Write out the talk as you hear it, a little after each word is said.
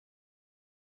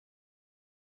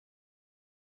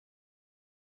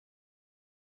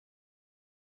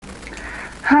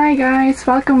Hi guys,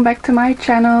 welcome back to my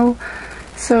channel.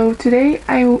 So today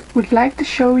I would like to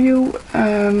show you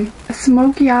a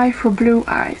smoky eye for blue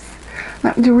eyes.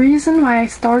 Now the reason why I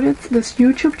started this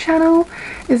YouTube channel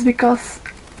is because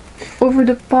over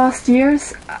the past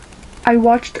years I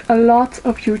watched a lot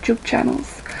of YouTube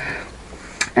channels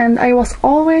and I was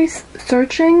always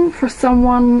searching for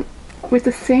someone with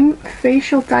the same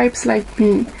facial types like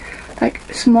me, like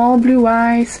small blue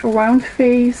eyes, round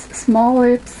face, small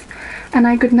lips, and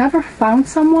I could never find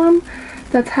someone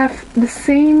that have the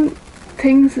same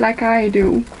things like I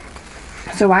do.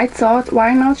 So I thought,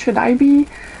 why not should I be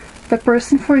the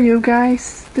person for you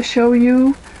guys to show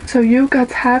you, so you could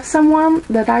have someone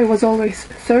that I was always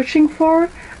searching for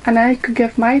and I could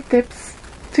give my tips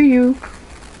to you.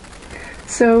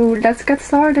 So let's get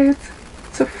started.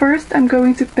 So first I'm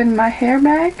going to pin my hair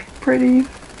back, pretty.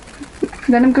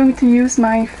 Then I'm going to use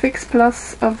my Fix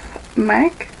Plus of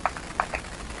MAC.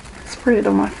 Spray it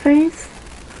on my face.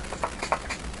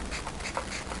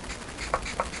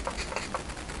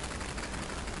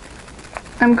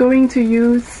 I'm going to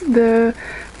use the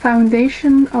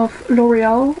foundation of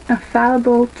L'Oreal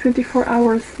Infallible 24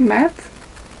 Hours Matte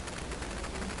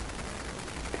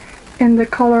in the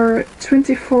color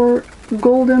 24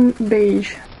 Golden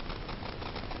Beige.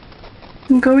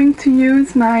 I'm going to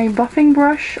use my buffing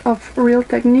brush of Real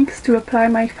Techniques to apply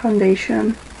my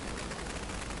foundation.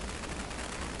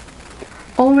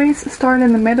 Always start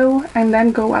in the middle and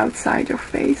then go outside your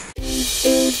face.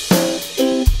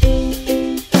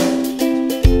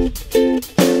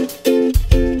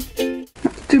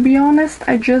 To be honest,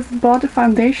 I just bought a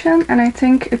foundation and I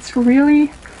think it's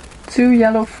really too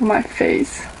yellow for my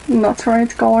face. Not the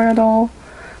right color at all.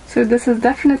 So this is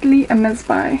definitely a miss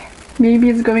buy. Maybe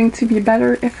it's going to be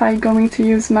better if I'm going to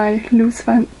use my loose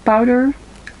powder.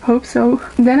 Hope so.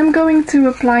 Then I'm going to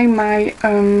apply my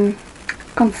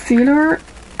concealer.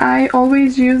 I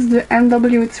always use the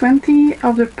NW20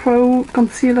 of the Pro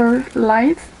Concealer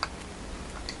Light.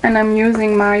 And I'm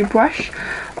using my brush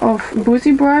of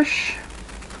Boozy Brush.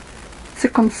 It's a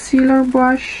concealer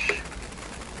brush.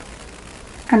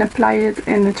 And apply it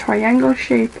in a triangle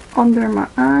shape under my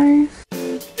eyes.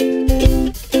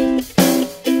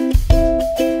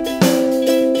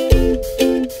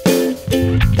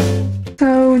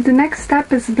 So the next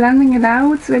step is blending it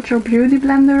out with your beauty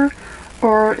blender,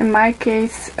 or in my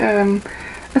case a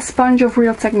sponge of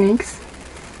Real Techniques.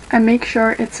 And make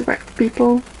sure it's wet,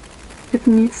 people. It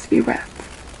needs to be wet.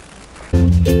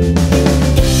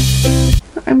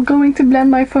 I'm going to blend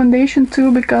my foundation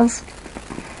too, because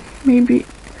maybe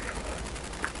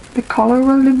the color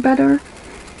will look better.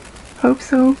 Hope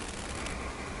so.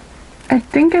 I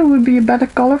think it would be a better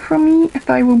color for me if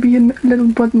I would be a little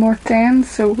bit more tan,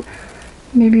 so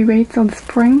maybe wait till the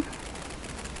spring.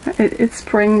 It's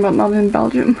spring, but not in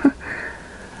Belgium.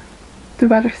 The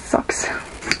weather sucks.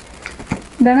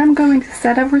 Then I'm going to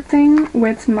set everything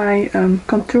with my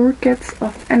contour kit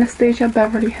of Anastasia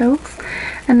Beverly Hills,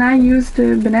 and I use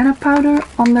the banana powder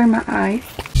under my eye.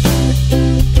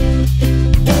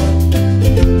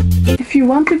 If you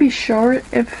want to be sure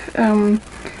if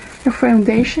your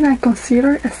foundation and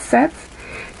concealer is set,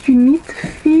 you need to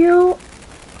feel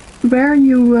where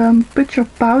you put your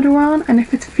powder on, and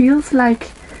if it feels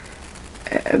like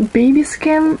baby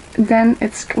skin, then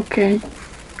it's okay.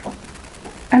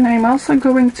 And I'm also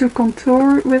going to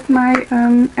contour with my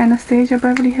Anastasia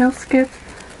Beverly Hills kit.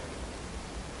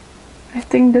 I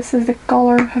think this is the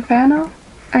color Havana,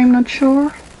 I'm not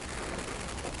sure.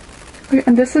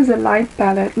 And this is a light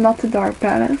palette, not the dark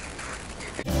palette.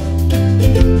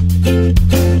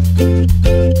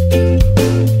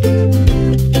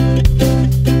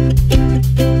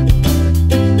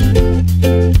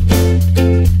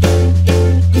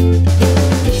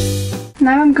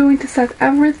 Now I'm going to set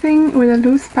everything with a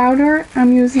loose powder.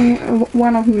 I'm using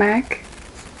one of MAC.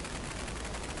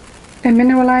 A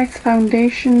mineralized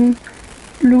foundation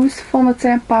loose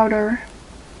fondant powder.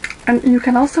 And you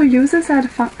can also use this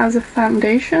as a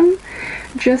foundation.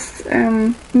 Just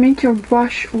make your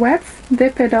brush wet,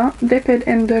 dip it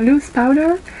in the loose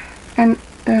powder, and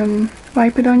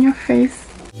wipe it on your face.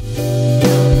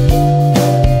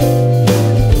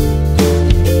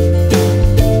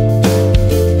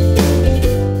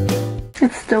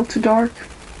 It's still too dark.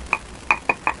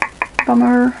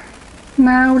 Bummer.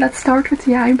 Now let's start with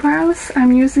the eyebrows.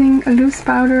 I'm using a loose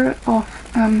powder of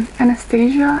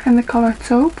Anastasia in the color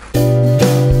Taupe.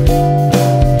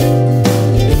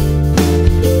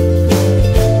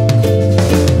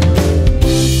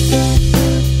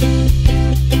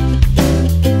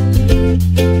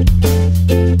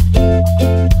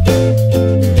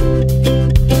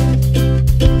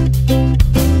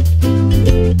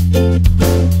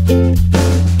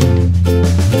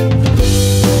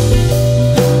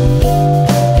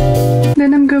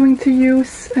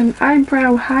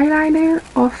 eyebrow highlighter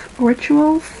of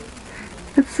Rituals.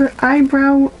 It's an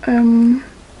eyebrow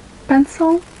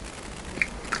pencil,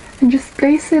 and just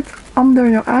place it under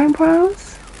your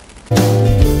eyebrows.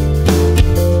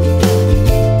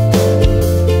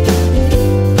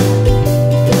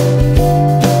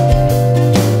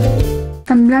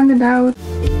 And blend it out.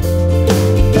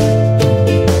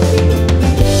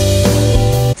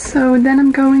 So then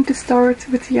I'm going to start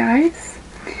with the eyes.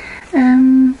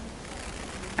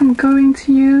 I'm going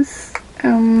to use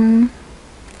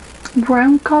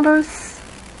brown colors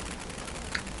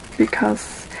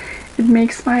because it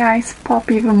makes my eyes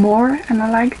pop even more, and I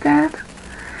like that.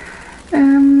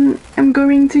 I'm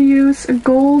going to use a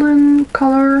golden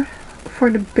color for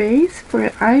the base, for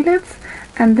the eyelids,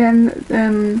 and then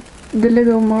the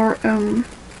little more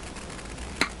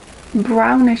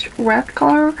brownish red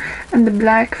color and the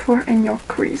black for in your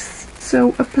crease.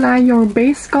 So apply your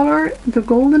base color, the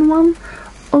golden one,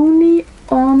 only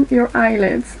on your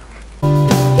eyelids.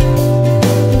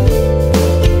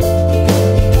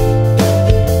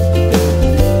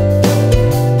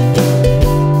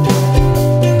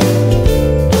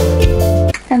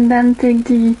 And then take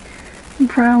the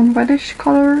brown reddish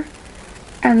color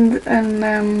and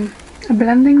a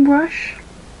blending brush.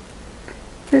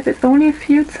 Dip it only a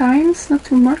few times, not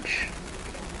too much.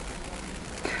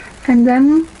 And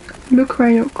then look where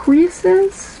your crease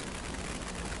is.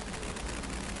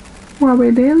 Rub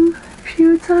it in a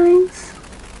few times.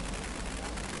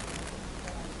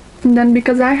 And then,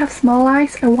 because I have small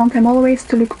eyes, I want them always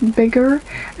to look bigger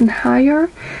and higher.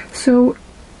 So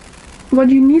what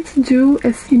you need to do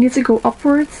is you need to go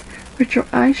upwards with your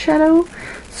eyeshadow.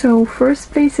 So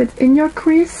first place it in your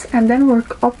crease and then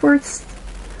work upwards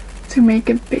to make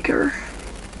it bigger.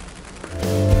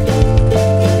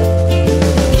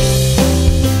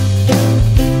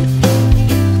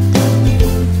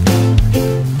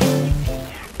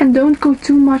 And don't go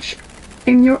too much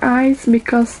in your eyes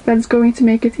because that's going to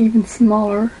make it even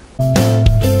smaller.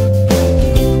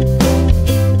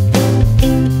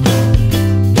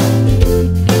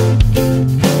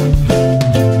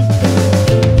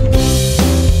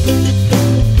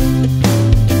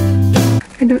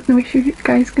 I don't know if you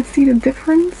guys can see the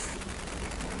difference.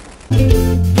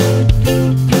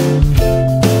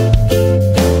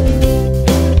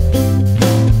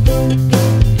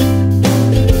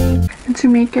 And to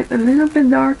make it a little bit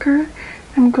darker,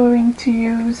 I'm going to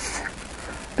use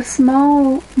a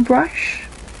small brush.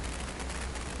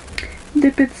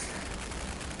 Dip it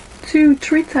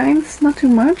 2-3 times, not too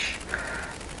much.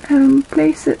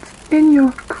 Place it in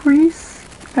your crease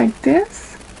like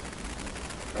this.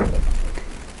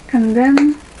 And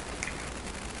then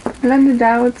blend it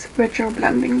out with your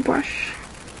blending brush.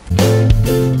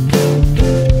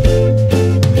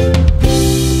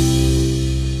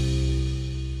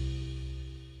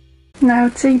 Now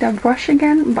take that brush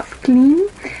again, but clean,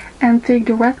 and take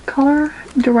the red color,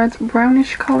 the red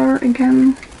brownish color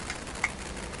again,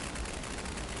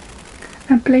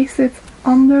 and place it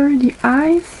under the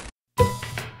eyes.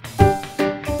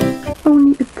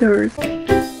 Only a third.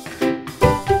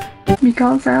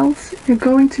 Because else you're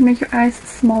going to make your eyes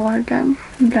smaller again.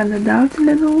 Blend it out a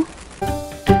little.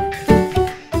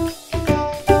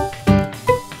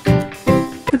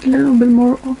 Put a little bit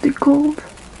more of the gold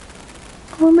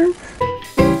on it.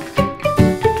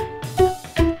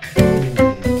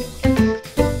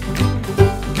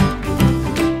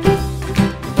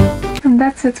 And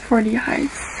that's it for the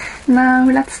eyes. Now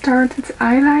let's start with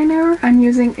eyeliner. I'm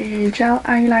using a gel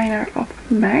eyeliner of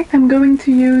MAC. I'm going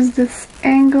to use this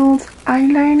angled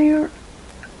eyeliner.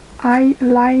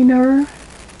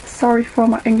 Sorry for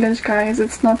my English, guys.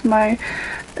 It's not my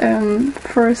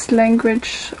first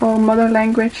language or mother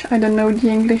language. I don't know the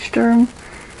English term.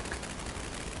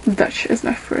 Dutch is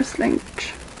my first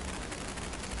language.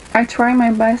 I try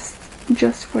my best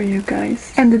just for you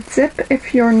guys. And the tip,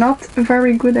 if you're not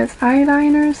very good at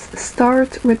eyeliners,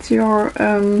 start with your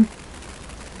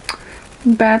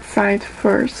bad side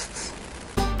first.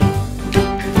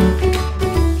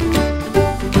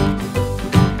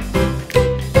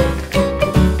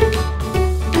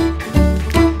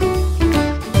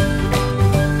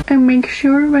 And make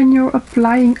sure when you're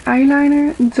applying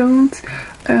eyeliner, don't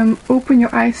open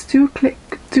your eyes too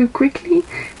quickly,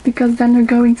 because then you're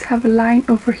going to have a line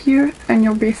over here and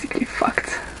you're basically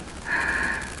fucked.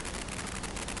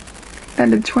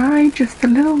 Let it dry just a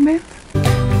little bit.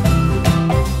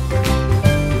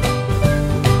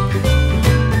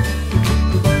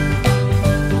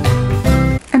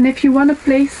 And if you want to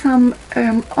place some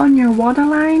on your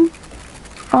waterline,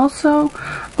 also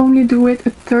only do it a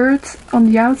third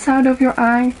on the outside of your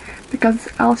eye, because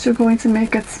else you're going to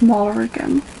make it smaller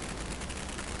again.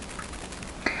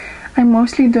 I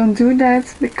mostly don't do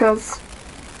that because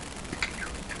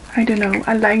I don't know,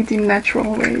 I like the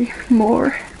natural way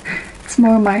more. It's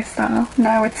more my style.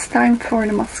 Now it's time for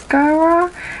the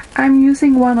mascara. I'm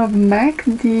using one of MAC,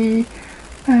 the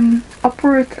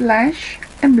Upward Lash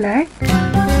in black.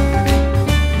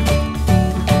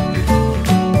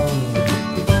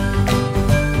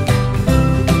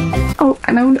 Oh,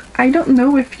 I don't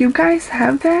know if you guys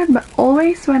have that, but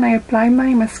always when I apply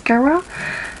my mascara,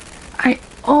 I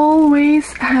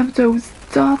always have those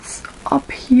dots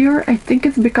up here. I think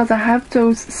it's because I have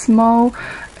those small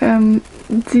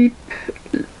deep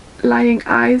lying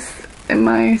eyes in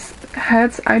my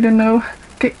head. I don't know.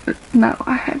 Okay, now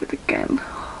I have it again.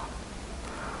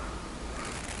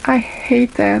 I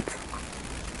hate that.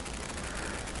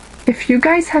 If you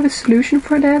guys have a solution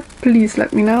for that, please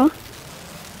let me know.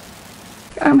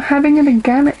 I'm having it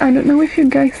again. I don't know if you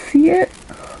guys see it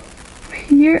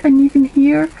here and even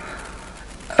here.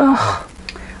 Ugh.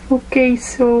 Okay,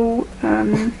 so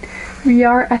we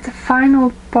are at the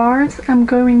final part. I'm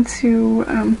going to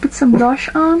put some blush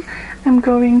on. I'm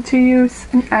going to use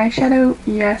an eyeshadow.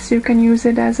 Yes, you can use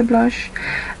it as a blush.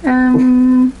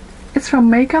 It's from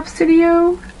Makeup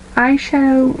Studio,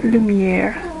 Eyeshadow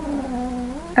Lumiere.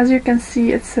 As you can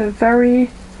see, it's a very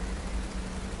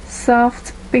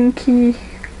soft pinky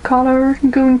color. I'm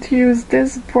going to use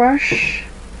this brush.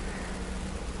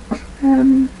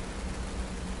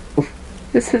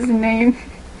 This is the name.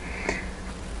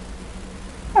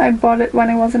 I bought it when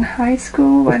I was in high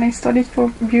school, when I studied for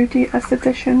beauty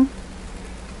esthetician.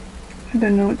 I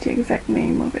don't know the exact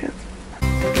name of it.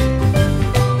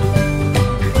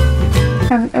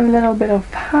 And a little bit of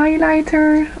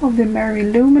highlighter of the Mary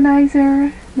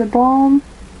Luminizer, the balm.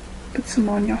 Put some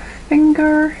on your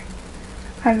finger.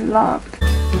 I loved.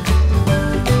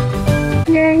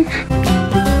 Yay!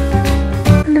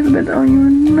 A little bit on your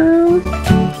nose,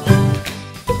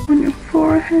 on your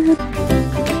forehead.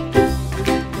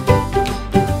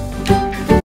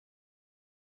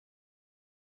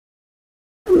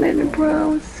 Little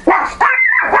brows.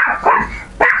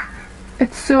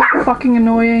 It's so fucking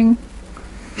annoying.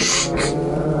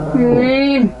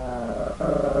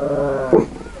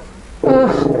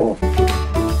 Ugh.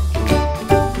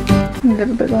 A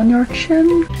little bit on your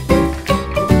chin.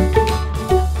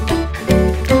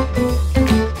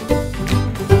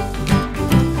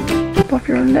 Above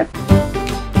your lip.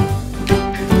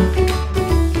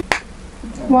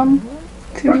 1,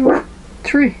 2,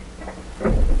 3.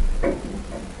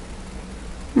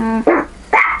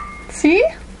 See?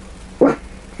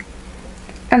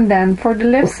 And then for the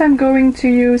lips I'm going to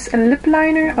use a lip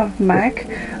liner of MAC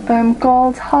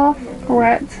called Half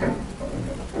Red.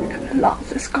 I love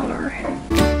this color.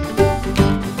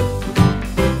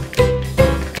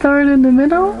 Start in the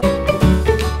middle.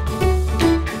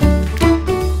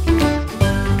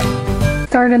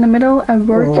 Start in the middle and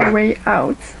work your way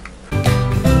out.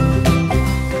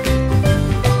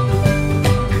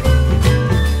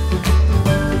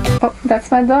 Oh, that's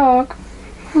my dog.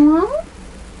 Huh?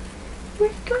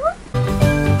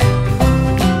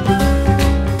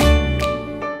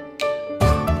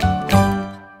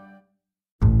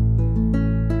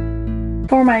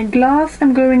 For my gloss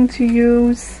I'm going to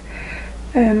use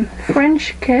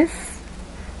French Kiss.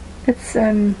 It's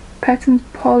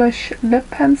Patent Polish Lip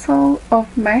Pencil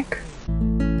of MAC.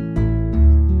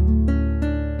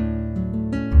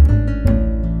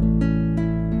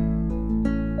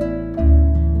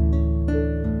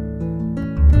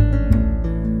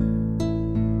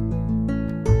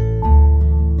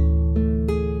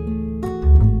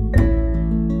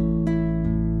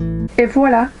 Et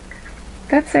voila,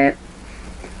 that's it.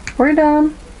 We're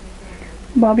done.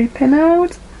 Bobby pin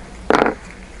out.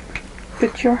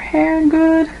 Put your hair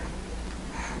good.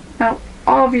 Now,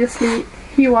 obviously,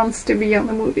 he wants to be on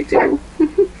the movie too.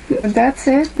 That's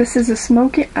it. This is a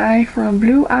smoky eye for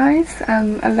blue eyes.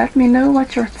 And let me know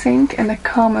what you think in the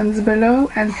comments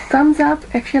below. And thumbs up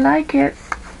if you like it.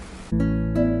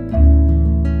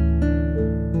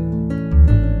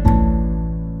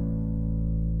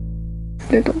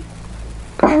 Little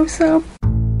close up.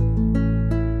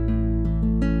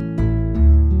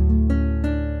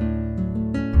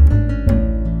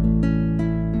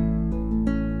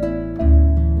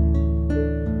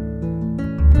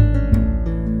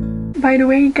 By the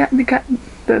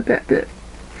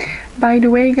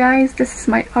way, guys, this is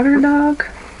my other dog.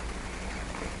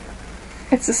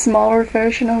 It's a smaller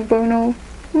version of Bono.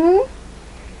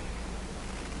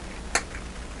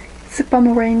 It's a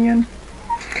Pomeranian.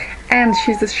 And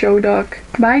she's a show dog.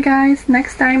 Bye guys,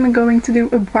 next time I'm going to do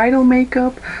a bridal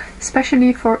makeup,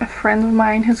 especially for a friend of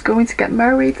mine who's going to get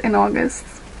married in August.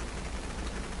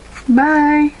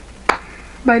 Bye!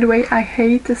 By the way, I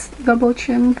hate this double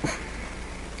chin.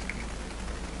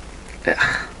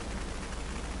 Ugh.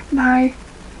 Bye.